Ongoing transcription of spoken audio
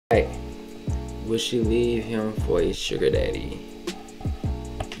Hey, would she leave him for a sugar daddy?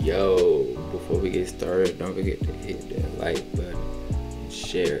 Yo, before we get started, don't forget to hit that like button,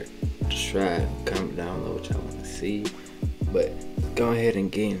 share, subscribe, comment down below what y'all want to see. But let's go ahead and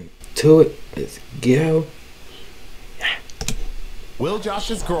get into it. Let's go. Will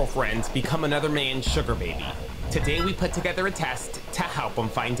Josh's girlfriend become another man's sugar baby? Today we put together a test to help him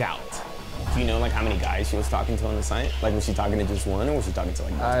find out. Do you know like how many guys she was talking to on the site? Like was she talking to just one or was she talking to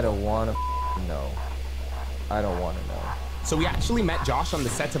like multiple? I don't want to know. I don't want to know. So we actually met Josh on the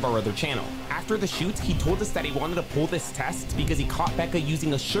set of our other channel. After the shoot, he told us that he wanted to pull this test because he caught Becca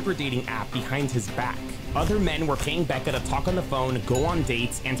using a sugar dating app behind his back. Other men were paying Becca to talk on the phone, go on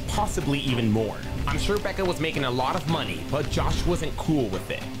dates, and possibly even more. I'm sure Becca was making a lot of money, but Josh wasn't cool with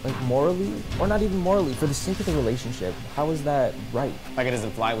it. Like morally, or not even morally, for the sake of the relationship, how is that right? Like it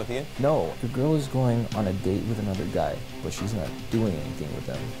doesn't fly with you? No, the girl is going on a date with another guy, but she's not doing anything with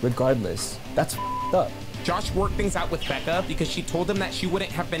him. Regardless, that's f***ed up. Josh worked things out with Becca because she told him that she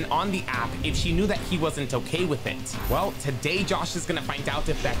wouldn't have been on the app if she knew that he wasn't okay with it. Well, today Josh is gonna find out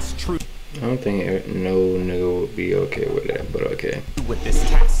if that's true. I don't think no nigga would be okay with that, but okay. With this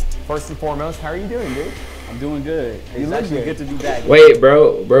test. First and foremost, how are you doing, dude? I'm doing good. It's actually good to be back. Wait,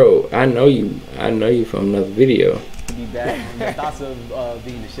 bro, I know you from another video. To be back. The thoughts of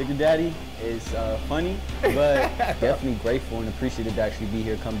being a sugar daddy is funny, but definitely grateful and appreciative to actually be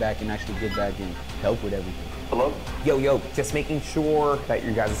here, come back and actually get back and help with everything. Hello? Yo, just making sure that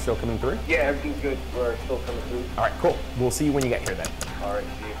you guys are still coming through? Yeah, everything's good. We're still coming through. All right, cool. We'll see you when you get here then. All right,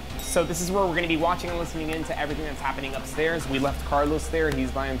 see you. So this is where we're gonna be watching and listening in to everything that's happening upstairs. We left Carlos there,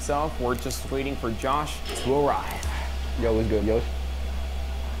 he's by himself. We're just waiting for Josh to arrive. Yo, what's good, yo?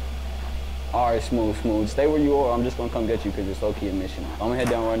 All right, smooth. Stay where you are. I'm just gonna come get you because it's low-key a mission. I'm gonna head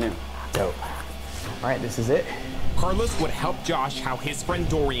down right now. Dope. All right, this is it. Carlos would help Josh how his friend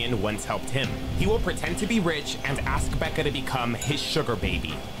Dorian once helped him. He will pretend to be rich and ask Becca to become his sugar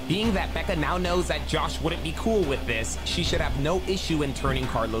baby. Being that Becca now knows that Josh wouldn't be cool with this, she should have no issue in turning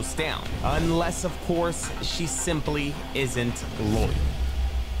Carlos down. Unless, of course, she simply isn't loyal.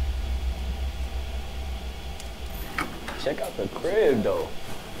 Check out the crib, though.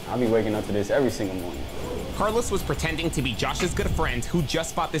 I'll be waking up to this every single morning. Carlos was pretending to be Josh's good friend who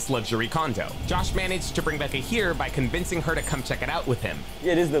just bought this luxury condo. Josh managed to bring Becca here by convincing her to come check it out with him.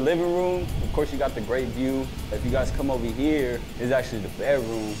 Yeah, this is the living room. Of course, you got the great view. If you guys come over here, it's actually the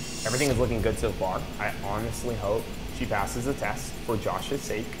bedroom. Everything is looking good so far. I honestly hope she passes the test for Josh's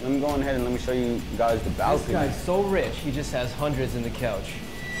sake. Let me go on ahead and let me show you guys the balcony. This guy's so rich, he just has hundreds in the couch.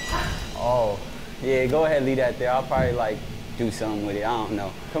 Oh, yeah, go ahead, leave that there. I'll probably like do something with it, I don't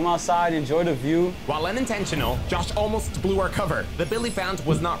know. Come outside, enjoy the view. While unintentional, Josh almost blew our cover. The bill he found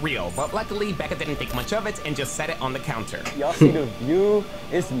was not real, but luckily Becca didn't think much of it and just set it on the counter. Y'all see the view?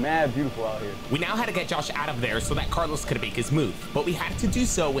 It's mad beautiful out here. We now had to get Josh out of there so that Carlos could make his move, but we had to do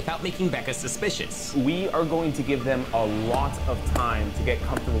so without making Becca suspicious. We are going to give them a lot of time to get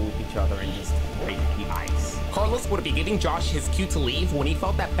comfortable with each other and just break the ice. Carlos would be giving Josh his cue to leave when he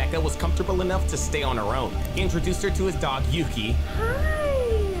felt that Becca was comfortable enough to stay on her own. He introduced her to his dog, Yuki. Hi!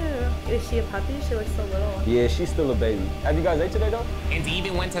 Is she a puppy? She looks so little. Yeah, she's still a baby. Have you guys ate today, though? And he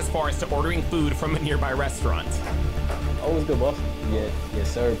even went as far as to ordering food from a nearby restaurant. Always good, boss. Yeah,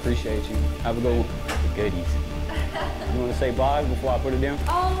 yes, sir. Appreciate you. Have a good one. The goodies. You want to say bye before I put it down?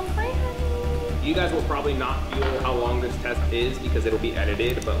 Oh, bye, honey. You guys will probably not feel how long this test is because it'll be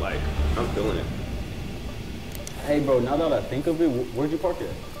edited, but like, I'm feeling it. Hey, bro, now that I think of it, where'd you park it?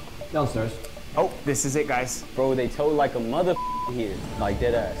 Downstairs. Oh, this is it, guys. Bro, they told like a mother here, like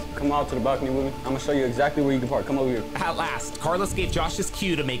dead ass. Come out to the balcony with me. I'm gonna show you exactly where you can park. Come over here. At last, Carlos gave Josh his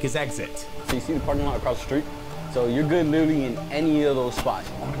cue to make his exit. So you see the parking lot across the street? So you're good literally in any of those spots.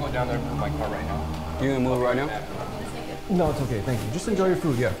 I'm gonna go down there and move my car right now. You gonna move right now? No, it's okay, thank you. Just enjoy your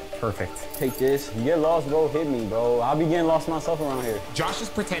food, yeah. Perfect. Take this. You get lost, bro, hit me, bro. I'll be getting lost myself around here. Josh is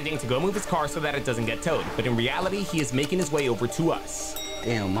pretending to go move his car so that it doesn't get towed, but in reality, he is making his way over to us.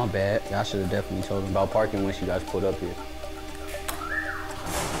 Damn, my bad. I should have definitely told him about parking once you guys pulled up here.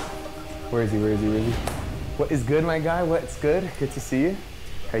 Where is he? What is good, my guy? What's good? Good to see you.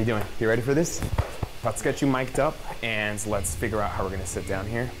 How you doing? You ready for this? Let's get you mic'd up and let's figure out how we're gonna sit down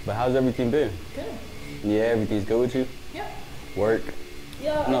here. But how's everything been? Good. Yeah, everything's good with you? Yep. Work?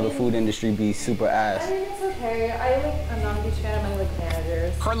 Yeah, I know the food industry be super ass. I mean, it's okay. I'm not a huge fan of my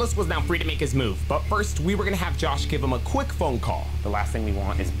managers. Carlos was now free to make his move, but first we were gonna have Josh give him a quick phone call. The last thing we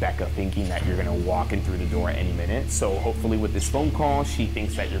want is Becca thinking that you're gonna walk in through the door at any minute. So hopefully with this phone call, she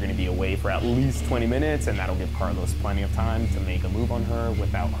thinks that you're gonna be away for at least 20 minutes and that'll give Carlos plenty of time to make a move on her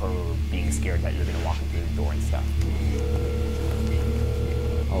without her being scared that you're gonna walk in through the door and stuff.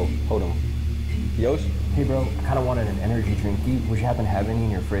 Hold on. Yosh? Hey bro, I kind of wanted an energy drink. Would you happen to have any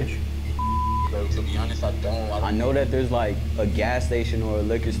in your fridge? Bro, to be honest, I don't. I know that there's like a gas station or a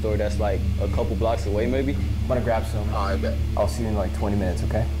liquor store that's like a couple blocks away maybe. I'm gonna grab some. I bet. I'll see you in like 20 minutes,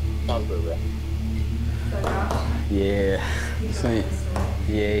 okay? Sounds good, bro. Yeah.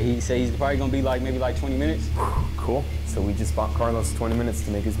 Yeah, he said he's probably gonna be like maybe like 20 minutes. Cool. So we just bought Carlos 20 minutes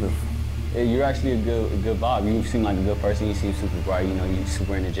to make his move. Yeah, you're actually a good vibe. You seem like a good person. You seem super bright. You know, you're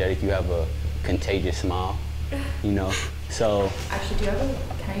super energetic. You have a contagious smile. You know, so. Actually, do you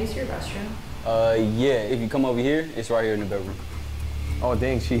have can I use your restroom? Yeah. If you come over here, it's right here in the bedroom. Oh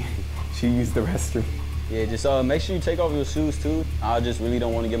dang, she used the restroom. Yeah, just make sure you take off your shoes too. I just really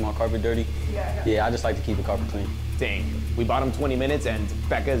don't want to get my carpet dirty. Yeah, I just like to keep the carpet clean. Dang, we bought him 20 minutes and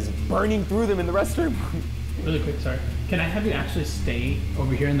Becca's burning through them in the restroom. Really quick, sorry. Can I have you actually stay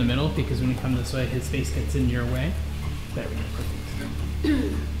over here in the middle? Because when you come this way, his face gets in your way. There we go,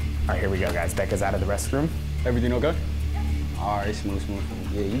 perfect. All right, here we go, guys. Becca's out of the restroom. Everything okay? All right, smooth.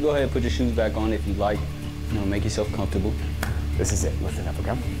 Yeah, you go ahead and put your shoes back on if you like. You know, make yourself comfortable. This is it. Listen up,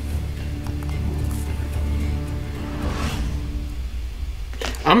 okay?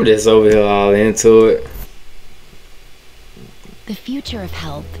 I'm just over here all into it. The future of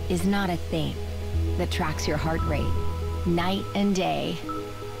health is not a thing that tracks your heart rate night and day,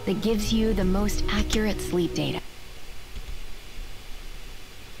 that gives you the most accurate sleep data.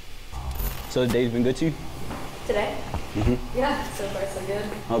 So the day's been good to you? Today? Mm-hmm. Yeah, so far so good.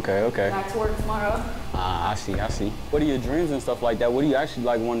 Okay. Back to work tomorrow. I see. What are your dreams and stuff like that? What do you actually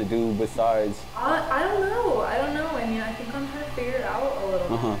like want to do besides? I don't know. I mean, I think I'm trying to figure it out a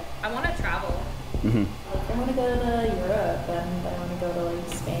little. I want to travel. Mm-hmm. Like, I want to go to Europe and I want to go to like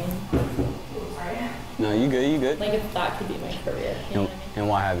Spain. Sorry. No, you good. Like if that could be my career. You know what I mean? And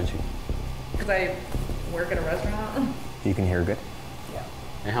why haven't you? Because I work at a restaurant. You can hear good? Yeah.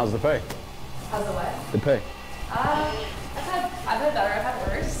 And how's the pay? How's the what? The pay. I've had better, I've had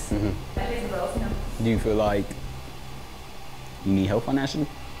worse. Mm-hmm. I pay the bills, you know. Do you feel like you need help financially?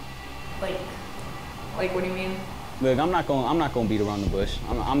 Like what do you mean? Look, I'm not gonna beat around the bush.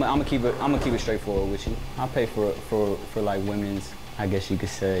 I'm gonna keep it straightforward with you. I pay for like women's, I guess you could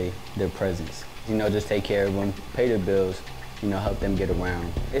say, their presence. You know, just take care of them, pay their bills, you know, help them get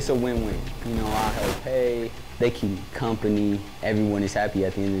around. It's a win-win. You know, I help pay, they keep company, everyone is happy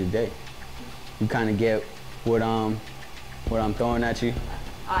at the end of the day. You kind of get what I'm throwing at you.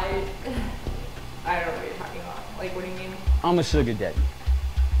 I don't know what you're talking about. Like, what do you mean? I'm a sugar daddy.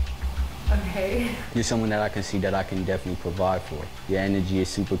 Okay. You're someone that I can see that I can definitely provide for. Your energy is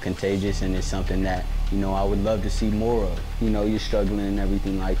super contagious and it's something that, you know, I would love to see more of. You know, you're struggling and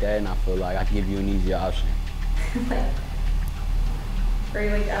everything like that, and I feel like I can give you an easier option. What are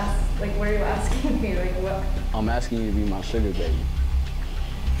you asking me? Like what? I'm asking you to be my sugar baby.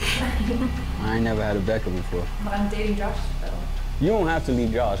 I ain't never had a Becca before. I'm dating Josh though. You don't have to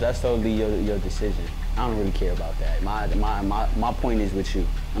leave Josh. That's totally your decision. I don't really care about that. My point is with you.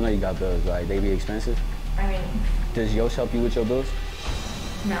 I know you got bills, right? They be expensive. I mean, Does Yosh help you with your bills?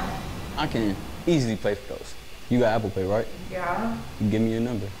 no. I can easily pay for those. You got Apple Pay, right? Yeah. Give me your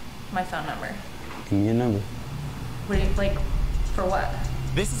number. My phone number. Give me your number. What do you like? For what?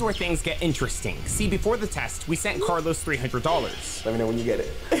 This is where things get interesting. See, before the test, we sent Carlos $300. Let me know when you get it.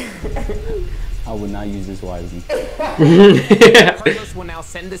 I would not use this wisely. Carlos will now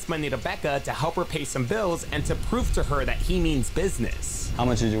send this money to Becca to help her pay some bills and to prove to her that he means business. How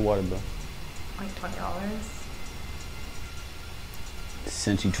much is your water bill? Like $20.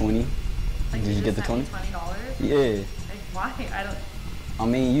 Sent you 20? Like, Did you get the 20? $20? Yeah. Like, why? I don't. I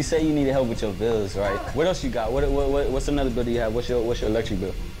mean, you say you needed help with your bills, right? What else you got? What's another bill do you have? What's your electric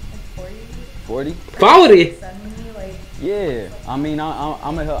bill? Like 40? 40? 40? Send me like. Yeah. I mean,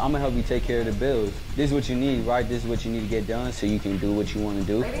 I'm gonna help you take care of the bills. This is what you need, right? This is what you need to get done so you can do what you want to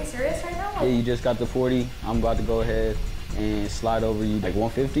do. Are you being serious right now? Yeah, you just got the 40. I'm about to go ahead and slide over you like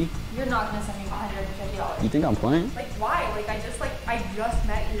 150. You're not gonna send me $150. You think I'm playing? Like why? I just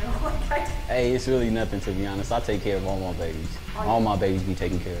met you. Hey, it's really nothing, to be honest. I take care of all my babies. All my babies be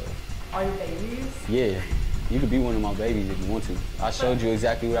taken care of. All your babies? Yeah. You could be one of my babies if you want to. I showed you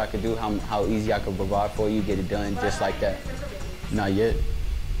exactly what I could do, how easy I could provide for you, get it done just like that. Not yet.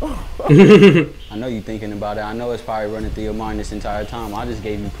 I know you're thinking about it. I know it's probably running through your mind this entire time. I just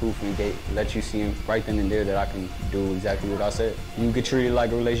gave you proof and let you see right then and there that I can do exactly what I said. You could treat it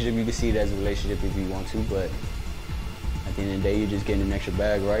like a relationship. You could see it as a relationship if you want to, but at the end of the day, you're just getting an extra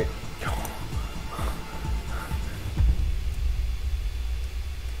bag, right?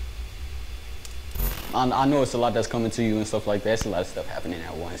 I know it's a lot that's coming to you and stuff like that. It's a lot of stuff happening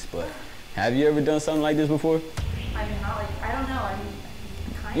at once, but have you ever done something like this before? I mean, not like, I don't know.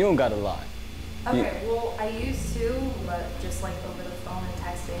 I'm FaceTime? You don't gotta lie. Okay, well, I used to, but just like over the phone and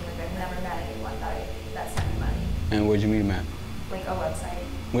texting, like I've never met anyone that sent me money. And where'd you meet him at? Like a website.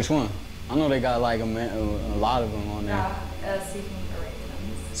 Which one? I know they got like a lot of them on there. Yeah, Seeking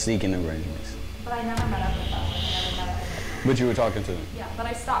Arrangements. Seeking Arrangements. But I never met up with them. Like, I never met up with them. But you were talking to them? Yeah, but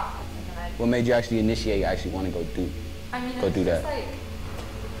I stopped. What made you actually initiate, actually want to go do? I mean, go do that. Like,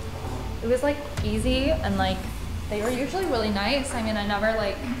 it was like easy and like they were usually really nice. I mean, I never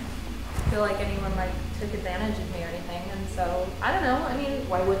like feel like anyone like took advantage of me or anything. And so I don't know. I mean,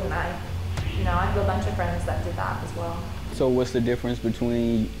 why wouldn't I? You know, I have a bunch of friends that did that as well. So what's the difference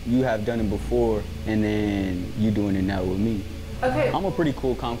between you have done it before and then you doing it now with me? Okay. I'm a pretty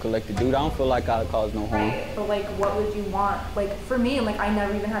cool, calm, collected dude. I don't feel like I cause no harm. Right, but like, what would you want? Like, for me, like, I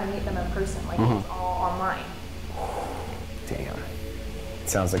never even had to meet them in person. Like, it's all online. Damn.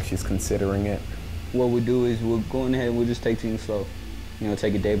 Sounds like she's considering it. What we'll do is we'll go ahead and we'll just take things slow. You know,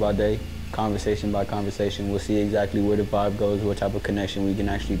 take it day by day, conversation by conversation. We'll see exactly where the vibe goes, what type of connection we can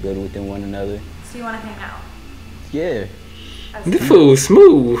actually build within one another. So you want to hang out? Yeah. The fool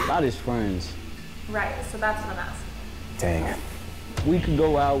smooth. Not as friends. Right, so that's what I'm asking. Dang. We could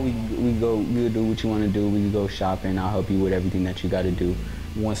go out, we'll do what you want to do. We could go shopping, I'll help you with everything that you got to do.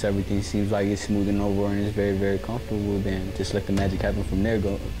 Once everything seems like it's smoothing over and it's very, very comfortable, then just let the magic happen from there,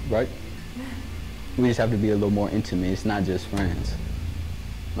 right? We just have to be a little more intimate. It's not just friends.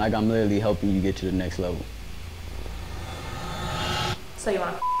 Like, I'm literally helping you get to the next level. So you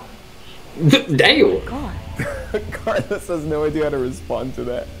want to... Damn. God. Carlos has no idea how to respond to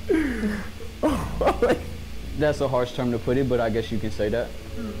that. That's a harsh term to put it, but I guess you can say that.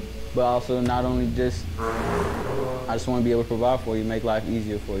 But also, not only just, I just want to be able to provide for you, make life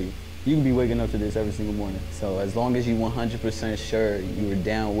easier for you. You can be waking up to this every single morning. So as long as you 100% sure you're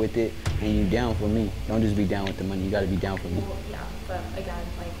down with it and you're down for me, don't just be down with the money, you got to be down for me. Well, yeah, but again,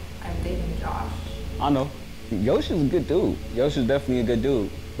 like, I'm dating Josh. I know. Yoshi's a good dude. Yoshi's definitely a good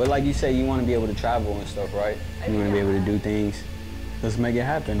dude. But like you say, you want to be able to travel and stuff, right? You want to be able to do things. Let's make it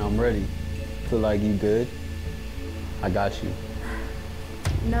happen. I'm ready. Feel like you good? I got you.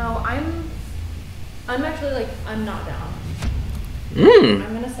 No, I'm actually like, I'm not down.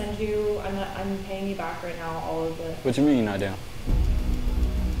 I'm gonna send you, I'm paying you back right now all of the... What you mean you're not down?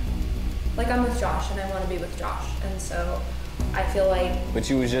 Like, I'm with Josh and I want to be with Josh, and so I feel like... But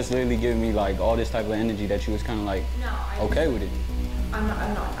you was just literally giving me like all this type of energy that you was kind of like okay with it. I'm not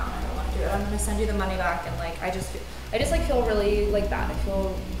down. I don't want to do it. I'm gonna send you the money back, and like I just like feel really like bad. I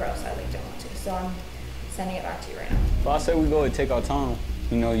feel gross. I like don't want to. So I'm sending it back to you right now. So I say we go and take our time.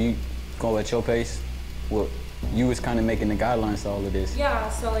 You know, you go at your pace. Well, you was kind of making the guidelines to all of this. Yeah.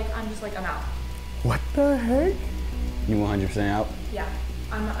 So like I'm just like I'm out. What the heck? You 100% out? Yeah.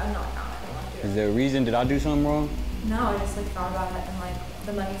 I'm not down. I don't want to do it. Is there a reason? Did I do something wrong? No, I just like thought about it and like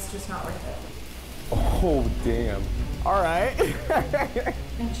the money's just not worth it. Oh damn. All right.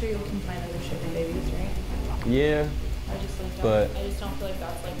 I'm sure you can find other sugar babies, right? Yeah. I just like but I just don't feel like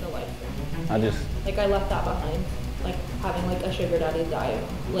that's like the life for me. I just like I left that behind, like having like a sugar daddy that I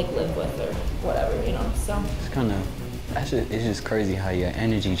like live with or whatever, you know. So it's kind of it's just crazy how your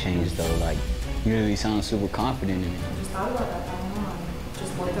energy changed though. Like you really sound super confident in it. I just thought about that. I don't know. I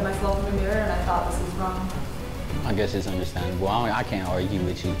just looked at myself in the mirror and I thought this is wrong. I guess it's understandable. I can't argue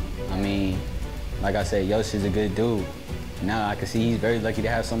with you. I mean, like I said, Yoshi's a good dude. Now I can see he's very lucky to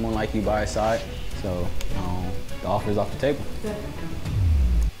have someone like you by his side. So the offer's off the table. Good.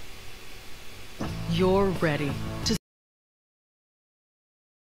 You're ready to...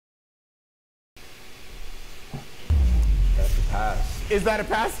 That's a pass. Is that a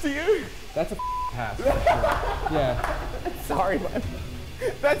pass to you? That's a pass, for sure. Yeah. Sorry, man.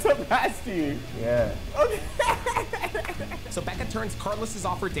 That's a pass to you. Yeah. Okay. So Becca turns Carlos's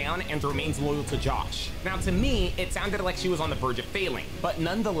offer down and remains loyal to Josh. Now to me, it sounded like she was on the verge of failing, but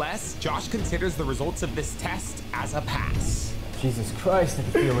nonetheless, Josh considers the results of this test as a pass. Jesus Christ, I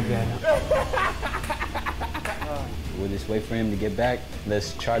can feel again. We'll just wait for him to get back.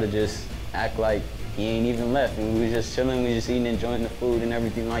 Let's try to just act like he ain't even left. And we were just chilling, we were just eating, enjoying the food and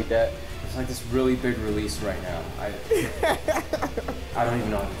everything like that. It's like this really big release right now. I don't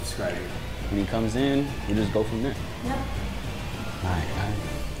even know how to describe it. When he comes in, we just go from there. Yep. All right.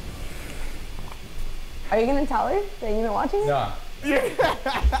 Are you gonna tell her that you've been watching? Nah. Yeah.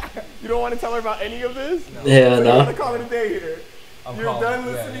 You don't want to tell her about any of this? No. Yeah, so no. You want to call it a day here. You're calling. done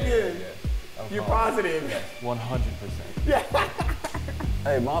listening in. You're positive. Yes, 100%. Yeah.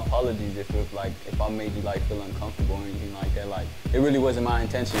 Hey, my apologies if I made you like feel uncomfortable or anything like that. Like it really wasn't my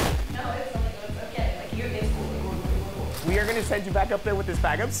intention. No, it's okay. Like it's cool. We are gonna send you back up there with this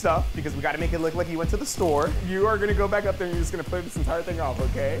bag of stuff because we gotta make it look like you went to the store. You are gonna go back up there and you're just gonna play this entire thing off,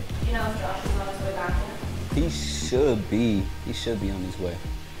 okay? You know if Josh is on his way back yet? He should be on his way.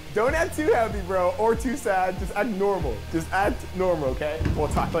 Don't act too happy, bro, or too sad. Just act normal. Just act normal, okay? We'll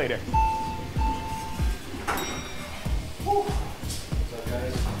talk later.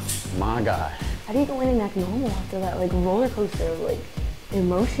 My God. How do you go in and act normal after that like roller coaster of like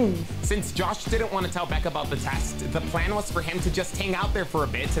emotions? Since Josh didn't want to tell Becca about the test, the plan was for him to just hang out there for a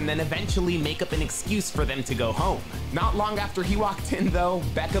bit and then eventually make up an excuse for them to go home. Not long after he walked in though,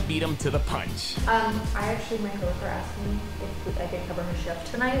 Becca beat him to the punch. I actually, my coworker asked me if I could cover her shift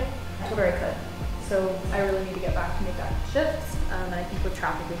tonight. I told her I could. So I really need to get back to make-up shifts. And I think with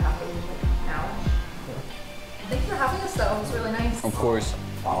traffic we have to leave like now. Thanks for having us though, it was really nice. Of course.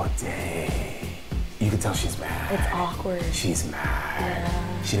 Oh, dang. You can tell she's mad. It's awkward. She's mad.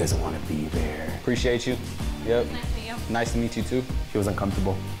 Yeah. She doesn't want to be there. Appreciate you. Yep. Nice to meet you. Nice to meet you too. She was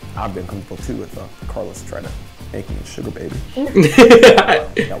uncomfortable. I've been comfortable too with Carlos trying to make me a sugar baby.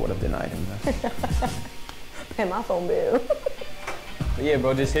 That would have denied him that. Pay my phone bill. But yeah,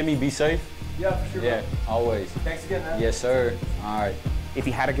 bro, just hit me. Be safe. Yeah, for sure. Yeah, always. Thanks again, man. Yes, sir. All right. If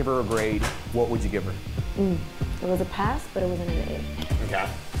you had to give her a grade, what would you give her? It was a pass, but it wasn't an A. Okay,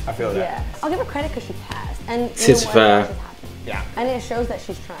 I feel that. Yeah. I'll give her credit because she passed. And you know 65. what else has happened? Yeah. And it shows that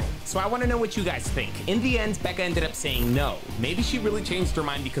she's trying. So I want to know what you guys think. In the end, Becca ended up saying no. Maybe she really changed her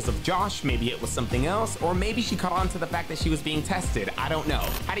mind because of Josh, maybe it was something else, or maybe she caught on to the fact that she was being tested. I don't know.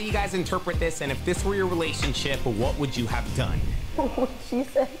 How do you guys interpret this, and if this were your relationship, what would you have done? She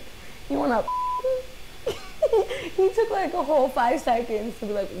said, you wanna he took like a whole 5 seconds to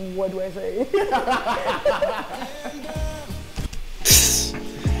be like, what do I say?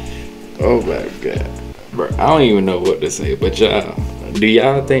 Oh my God. Bro, I don't even know what to say, but y'all, do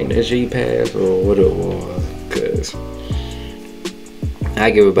y'all think that she passed or what it was? Cause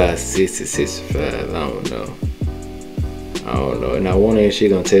I give about 60, 65, I don't know. And I wonder if she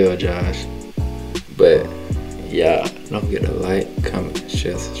gonna tell Josh. But yeah, don't forget to like, comment,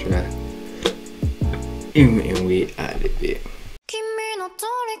 share, subscribe. And we out of it.